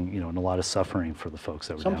resulting, you know, in a lot of suffering for the folks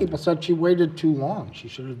that were Some down people there. said she waited too long. She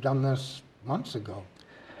should have done this months ago.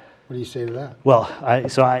 What do you say to that? Well,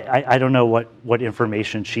 I don't know what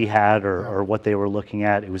information she had or what they were looking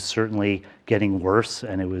at. It was certainly getting worse,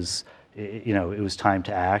 and it was, you know, it was time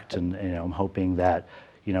to act. And you know, I'm hoping that,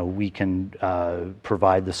 you know, we can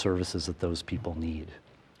provide the services that those people need.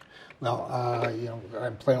 Well, you know,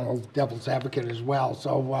 I'm playing a little devil's advocate as well,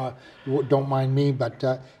 so don't mind me. But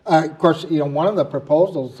of course, you know, one of the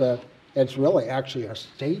proposals, it's really actually a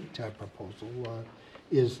state proposal,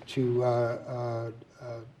 is to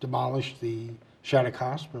demolish the Shattuck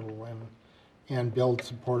Hospital and build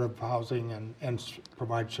supportive housing and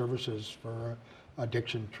provide services for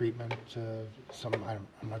addiction treatment.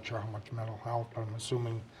 I'm not sure how much mental health, but I'm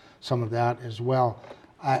assuming some of that as well.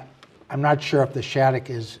 I'm not sure if the Shattuck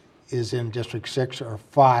is in District 6 or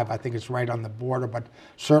 5. I think it's right on the border, but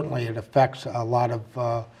certainly it affects a lot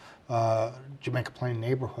of Jamaica Plain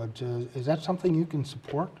neighborhoods. Is that something you can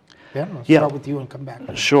support? Ben, let's start with you and come back.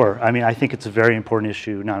 Sure. I mean, I think it's a very important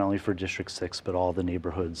issue, not only for District 6, but all the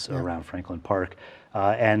neighborhoods around Franklin Park,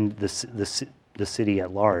 and the city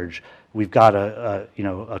at large. We've got you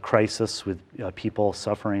know, a crisis with people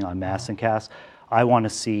suffering on Mass and Cass. I want to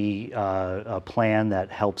see a plan that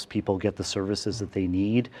helps people get the services that they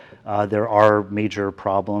need. There are major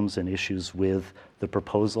problems and issues with the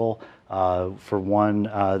proposal. For one,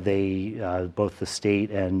 both the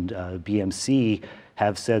state and BMC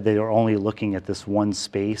have said they are only looking at this one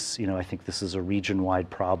space. You know, I think this is a region-wide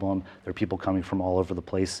problem. There are people coming from all over the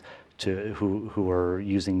place who are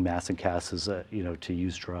using Mass and Cass as you know, to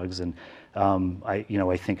use drugs, and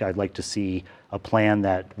I think I'd like to see a plan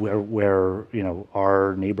that where you know,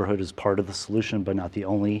 our neighborhood is part of the solution, but not the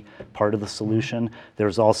only part of the solution.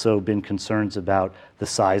 There's also been concerns about the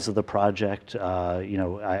size of the project. You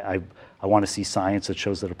know, I want to see science that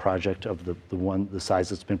shows that a project of the size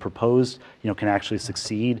that's been proposed, you know, can actually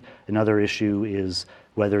succeed. Another issue is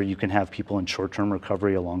whether you can have people in short-term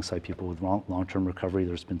recovery alongside people with long-term recovery.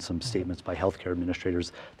 There's been some statements by healthcare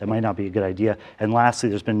administrators that might not be a good idea. And lastly,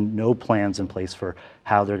 there's been no plans in place for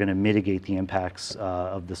how they're going to mitigate the impacts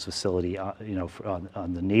of this facility, you know,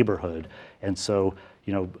 on the neighborhood. And so,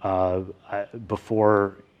 you know,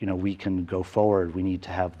 before, you know, we can go forward, we need to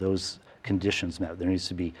have those conditions met. There needs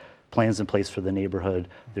to be plans in place for the neighborhood.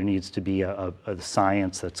 There needs to be a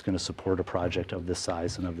science that's going to support a project of this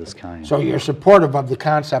size and of this kind. So you're supportive of the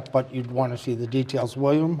concept, but you'd want to see the details.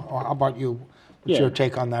 William, or how about you? What's your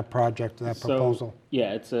take on that project, that proposal?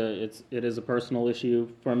 Yeah, it is a personal issue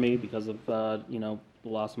for me because of you know, the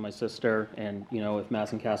loss of my sister, and you know, if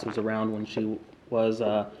Mass and Cass was around when she was,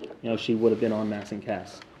 you know, she would have been on Mass and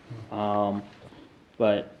Cass.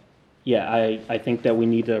 But yeah, I think that we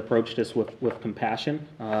need to approach this with compassion.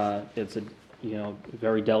 It's a, you know,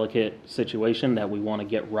 very delicate situation that we want to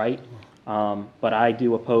get right. But I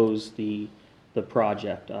do oppose the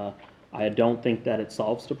project. I don't think that it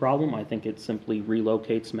solves the problem. I think it simply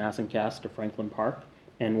relocates Mass and Cass to Franklin Park.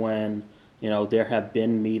 And when There have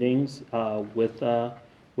been meetings with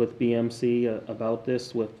BMC about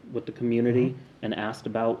this with the community and asked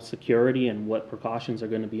about security and what precautions are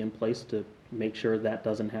going to be in place to make sure that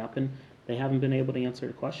doesn't happen. They haven't been able to answer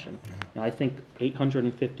the question. I think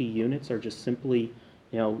 850 units are just simply,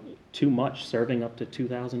 too much, serving up to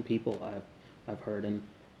 2,000 people. I've heard, and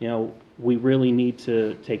we really need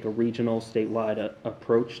to take a regional, statewide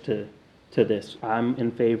approach to this. I'm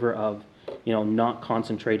in favor of not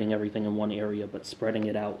concentrating everything in one area, but spreading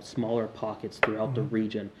it out, smaller pockets throughout the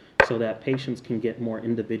region, so that patients can get more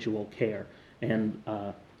individual care and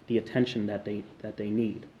the attention that they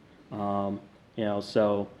need. So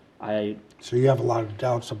you have a lot of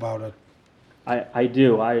doubts about it. I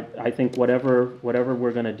do. I think whatever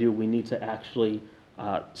we're going to do, we need to actually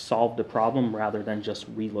solve the problem rather than just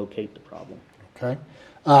relocate the problem. Okay.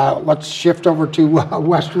 Let's shift over to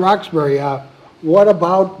West Roxbury. What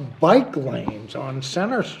about bike lanes on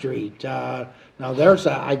Center Street? Now there's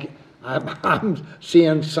I'm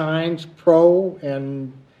seeing signs pro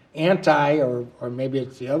and anti, or maybe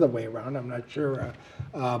it's the other way around, I'm not sure.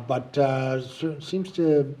 But seems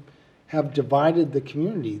to have divided the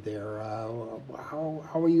community there. How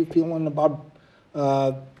are you feeling about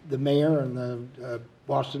the mayor and the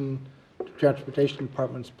Boston Transportation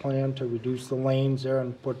Department's plan to reduce the lanes there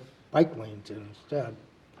and put bike lanes in instead?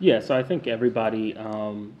 Yeah, so I think everybody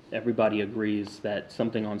agrees that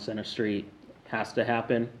something on Center Street has to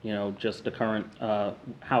happen. Just the current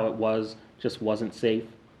how it was just wasn't safe.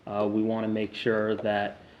 We want to make sure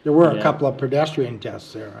that there were a couple of pedestrian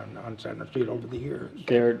deaths there on Center Street over the years.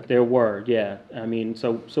 There were, yeah. I mean,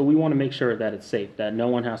 so we want to make sure that it's safe, that no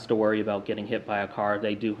one has to worry about getting hit by a car.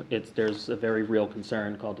 There's a very real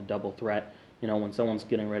concern called the double threat. When someone's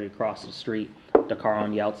getting ready to cross the street, the car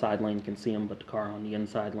on the outside lane can see them, but the car on the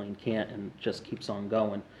inside lane can't, and just keeps on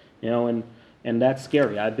going. And that's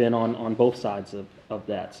scary. I've been on both sides of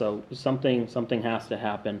that. So something has to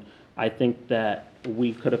happen. I think that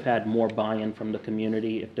we could have had more buy-in from the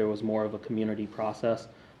community if there was more of a community process.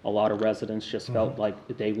 A lot of residents just felt like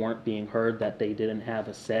they weren't being heard, that they didn't have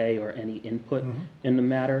a say or any input in the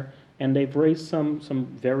matter. And they've raised some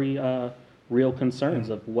very real concerns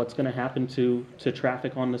of what's going to happen to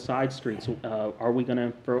traffic on the side streets. Are we going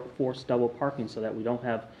to force double parking so that we don't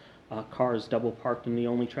have cars double parked in the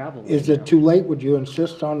only travel lane? Is it too late? Would you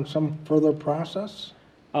insist on some further process?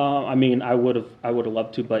 I mean, I would have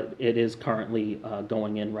loved to, but it is currently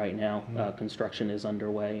going in right now. Construction is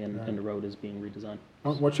underway, and the road is being redesigned.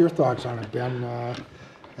 What's your thoughts on it, Ben?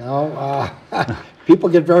 People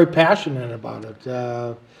get very passionate about it.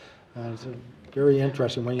 It's very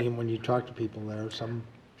interesting when you talk to people there. Some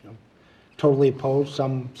totally opposed.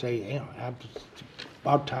 Some say, it's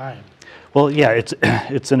about time. Well, yeah,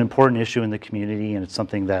 it's an important issue in the community, and it's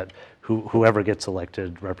something that whoever gets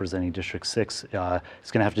elected representing District 6 is going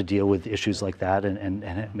to have to deal with issues like that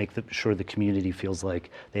and make sure the community feels like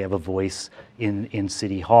they have a voice in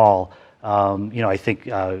City Hall. I think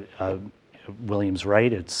William's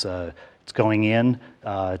right. It's going in.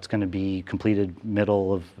 It's going to be completed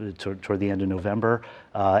toward the end of November.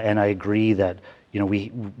 And I agree that we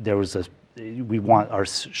want our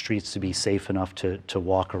streets to be safe enough to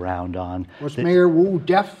walk around on. Was Mayor Wu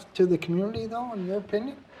deaf to the community, though, in your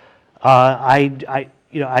opinion? I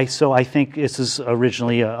think this is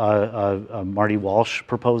originally a Marty Walsh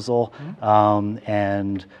proposal,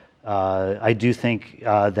 and I do think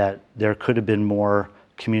that there could have been more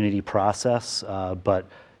community process, but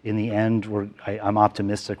in the end, I'm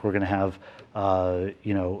optimistic we're going to have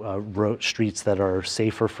streets that are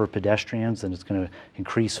safer for pedestrians, and it's going to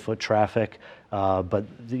increase foot traffic. But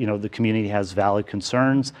the community has valid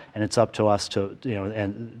concerns, and it's up to us to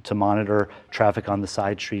monitor traffic on the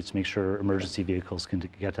side streets, make sure emergency vehicles can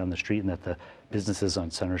get down the street, and that the businesses on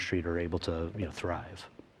Center Street are able to thrive.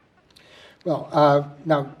 Well,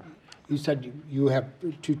 now you said you have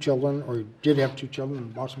two children, or did have two children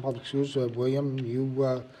in Boston Public Schools. William,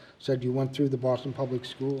 you said you went through the Boston Public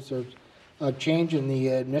Schools. There's a change in the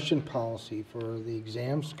admission policy for the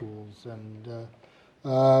exam schools, and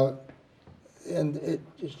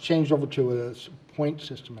it's changed over to a point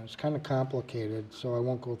system, and it's kind of complicated, so I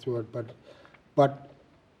won't go through it. But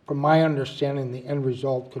from my understanding, the end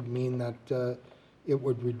result could mean that it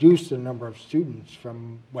would reduce the number of students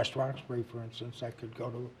from West Roxbury, for instance, that could go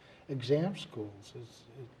to exam schools.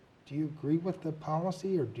 Do you agree with the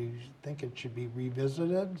policy, or do you think it should be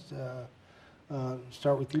revisited?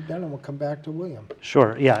 Start with you, Ben, and we'll come back to William.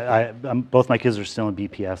 Sure. Yeah, both my kids are still in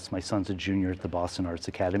BPS. My son's a junior at the Boston Arts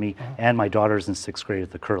Academy, and my daughter's in 6th grade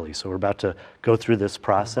at the Curley. So we're about to go through this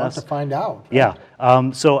process. About to find out. Right?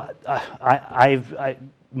 Yeah. So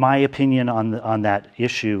my opinion on that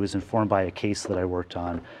issue is informed by a case that I worked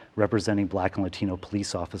on representing Black and Latino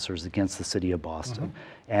police officers against the city of Boston.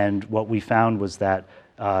 And what we found was that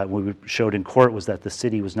what we showed in court was that the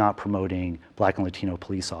city was not promoting Black and Latino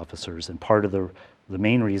police officers, and part of the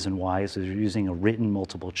main reason why is they're using a written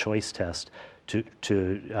multiple choice test to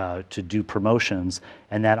do promotions,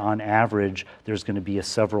 and that on average there's going to be a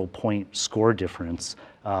several point score difference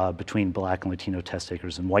between Black and Latino test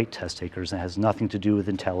takers and white test takers. And it has nothing to do with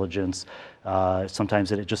intelligence.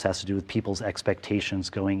 Sometimes it just has to do with people's expectations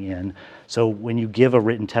going in. So when you give a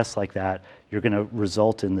written test like that, you're going to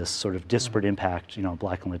result in this sort of disparate impact, you know,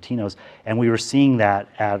 Black and Latinos. And we were seeing that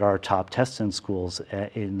at our top test-in schools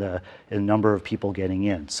in the number of people getting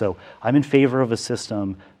in. So I'm in favor of a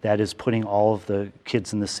system that is putting all of the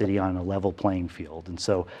kids in the city on a level playing field. And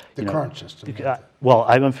so The current system. well,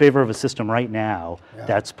 I'm in favor of a system right now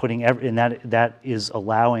that's putting and that is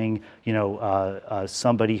allowing, you know,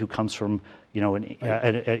 somebody who comes from, you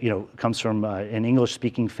know, comes from an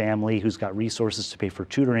English-speaking family who's got resources to pay for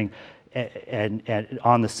tutoring, and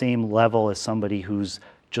on the same level as somebody who's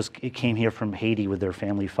just came here from Haiti with their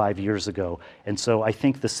family 5 years ago. And so I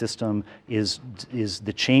think the system is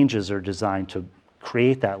the changes are designed to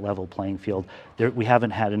create that level playing field. We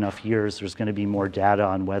haven't had enough years. There's going to be more data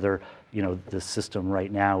on whether, you know, the system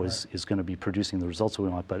right now is going to be producing the results we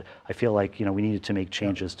want. But I feel like, you know, we needed to make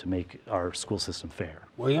changes to make our school system fair.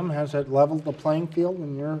 William, has it leveled the playing field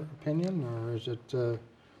in your opinion, or is it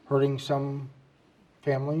hurting some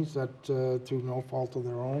families that through no fault of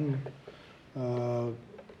their own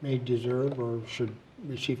may deserve or should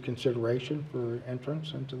receive consideration for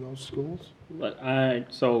entrance into those schools? But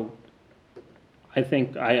I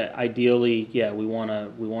think ideally, yeah, we want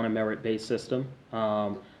a merit-based system.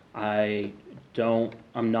 I'm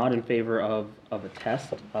not in favor of a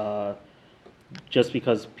test, just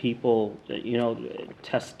because people, you know,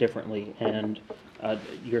 test differently, and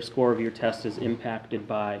your score of your test is impacted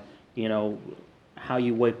by, you know, how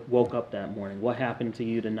you woke up that morning, what happened to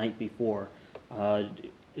you the night before.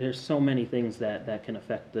 There's so many things that can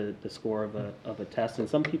affect the score of a test, and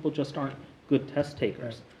some people just aren't good test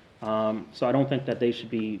takers. So I don't think that they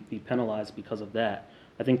should be penalized because of that.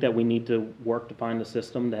 I think that we need to work to find a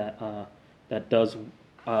system that does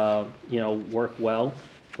you know, work well.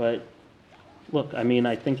 But look, I mean,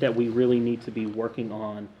 I think that we really need to be working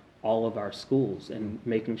on all of our schools and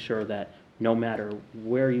making sure that no matter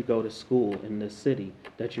where you go to school in this city,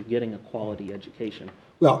 that you're getting a quality education.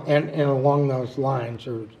 Well, and along those lines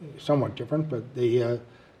are somewhat different, but the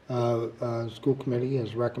school committee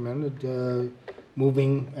has recommended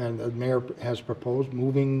moving, and the mayor has proposed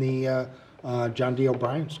moving the John D.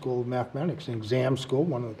 O'Brien School of Mathematics, an exam school,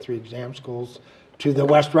 one of the 3 exam schools, to the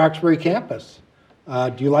West Roxbury campus.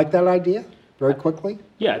 Do you like that idea? Very quickly?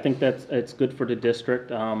 Yeah, I think it's good for the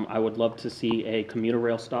district. I would love to see a commuter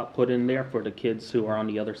rail stop put in there for the kids who are on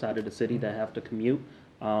the other side of the city that have to commute.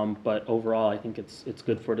 But overall, I think it's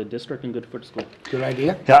good for the district and good for the school. Good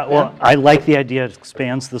idea. Yeah, well, I like the idea. It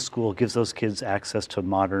expands the school, gives those kids access to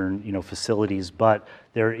modern, you know, facilities. But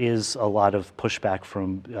there is a lot of pushback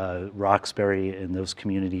from Roxbury and those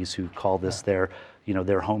communities who call this their, you know,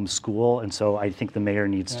 their home school. And so I think the mayor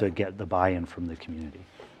needs to get the buy-in from the community.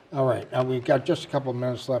 All right. Now we've got just a couple of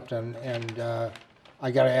minutes left, and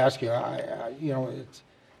I got to ask you. You know, it's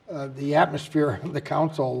the atmosphere of the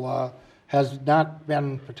council has not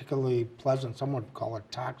been particularly pleasant. Some would call it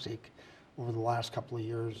toxic over the last couple of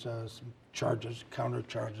years. Some charges, counter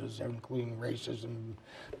charges, including racism,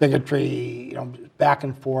 bigotry, you know, back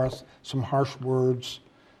and forth, some harsh words.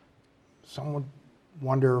 Some would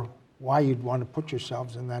wonder why you'd want to put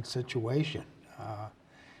yourselves in that situation.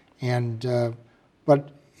 But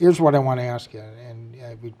here's what I want to ask you, and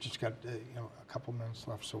we've just got you know, a couple minutes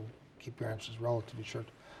left, so keep your answers relatively short.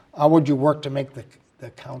 How would you work to make the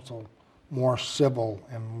council more civil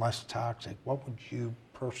and less toxic? What would you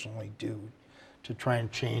personally do to try and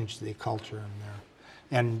change the culture in there?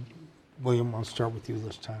 And William, I'll start with you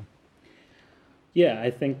this time. Yeah,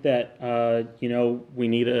 I think that you know, we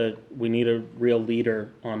need a real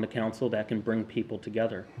leader on the council that can bring people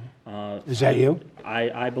together. Is that you?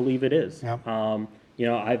 I believe it is. Yeah. You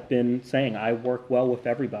know, I've been saying I work well with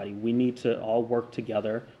everybody. We need to all work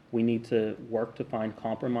together. We need to work to find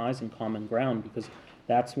compromise and common ground, because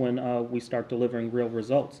that's when we start delivering real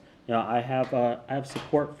results. You know, I have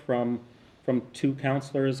support from 2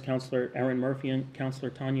 counselors, Counselor Erin Murphy and Counselor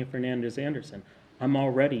Tanya Fernandez Anderson. I'm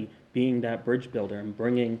already being that bridge builder and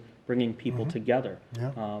bringing people together.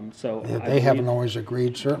 Yeah. So yeah, they haven't always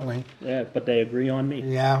agreed, certainly. Yeah, but they agree on me.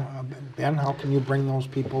 Yeah, Ben, how can you bring those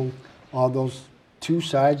people, all those two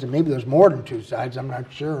sides, and maybe there's more than two sides, I'm not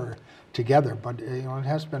sure, together. But it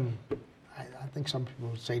has been, I think some people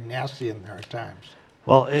would say, nasty in there at times.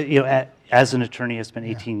 Well, as an attorney, I spent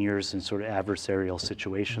 18 years in sort of adversarial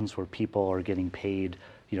situations where people are getting paid,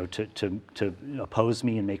 to oppose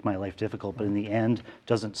me and make my life difficult. But in the end,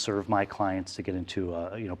 doesn't serve my clients to get into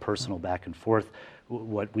personal back and forth.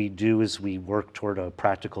 What we do is we work toward a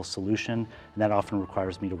practical solution, and that often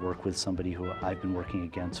requires me to work with somebody who I've been working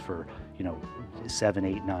against for 7,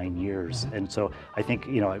 8, 9 years. And so I think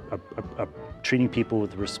treating people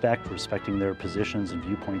with respecting their positions and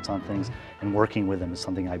viewpoints on things, and working with them is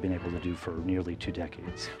something I've been able to do for nearly 2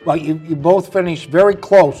 decades. Well, you both finished very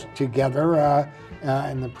close together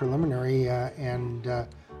in the preliminary and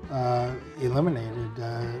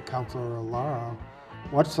eliminated Councilor Lara.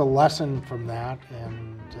 What's the lesson from that,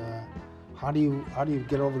 and how do you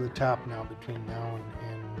get over the top now between now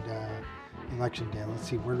and Election Day? Let's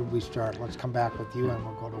see, where did we start? Let's come back with you, and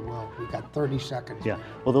we'll go to Will. We got 30 seconds. Yeah.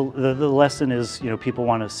 Well, the lesson is, people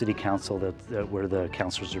want a city council that where the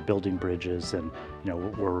councilors are building bridges, and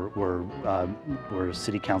we're a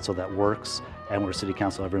city council that works, and we're a city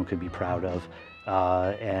council everyone can be proud of.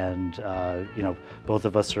 Both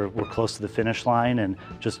of us we're close to the finish line, and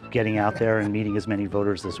just getting out there and meeting as many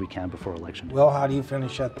voters as we can before election day. Will, how do you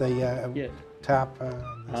finish at the top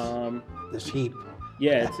this heap?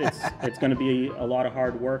 Yeah, it's going to be a lot of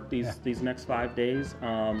hard work these next 5 days.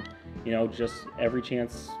 Just every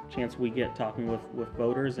chance we get talking with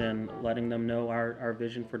voters and letting them know our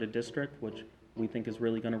vision for the district, which we think is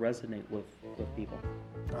really going to resonate with people.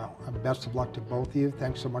 Well, best of luck to both of you.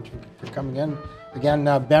 Thanks so much for coming in. Again,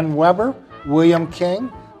 Ben Weber, William King,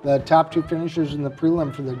 the top 2 finishers in the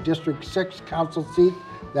prelim for the District 6 council seat.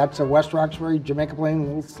 That's West Roxbury, Jamaica Plain, a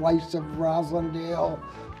little slice of Roslindale.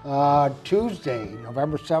 Tuesday,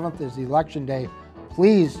 November 7th is Election Day.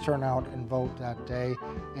 Please turn out and vote that day.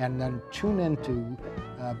 And then tune into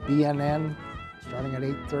BNN starting at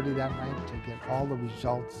 8:30 that night to get all the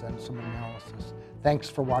results and some analysis. Thanks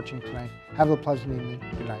for watching tonight. Have a pleasant evening.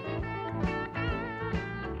 Good night.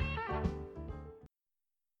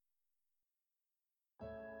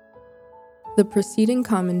 The preceding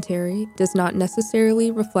commentary does not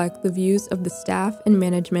necessarily reflect the views of the staff and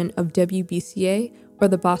management of WBCA or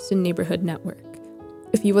the Boston Neighborhood Network.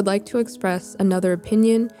 If you would like to express another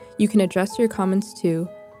opinion, you can address your comments to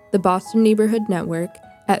the Boston Neighborhood Network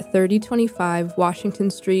at 3025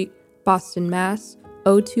 Washington Street, Boston, Mass.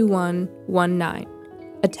 02119.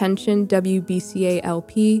 Attention WBCA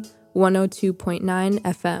LP 102.9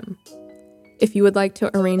 FM. If you would like to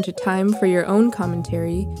arrange a time for your own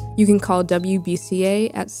commentary, you can call WBCA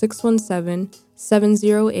at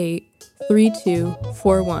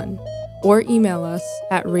 617-708-3241 or email us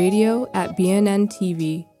at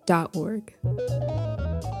radio@bnntv.org.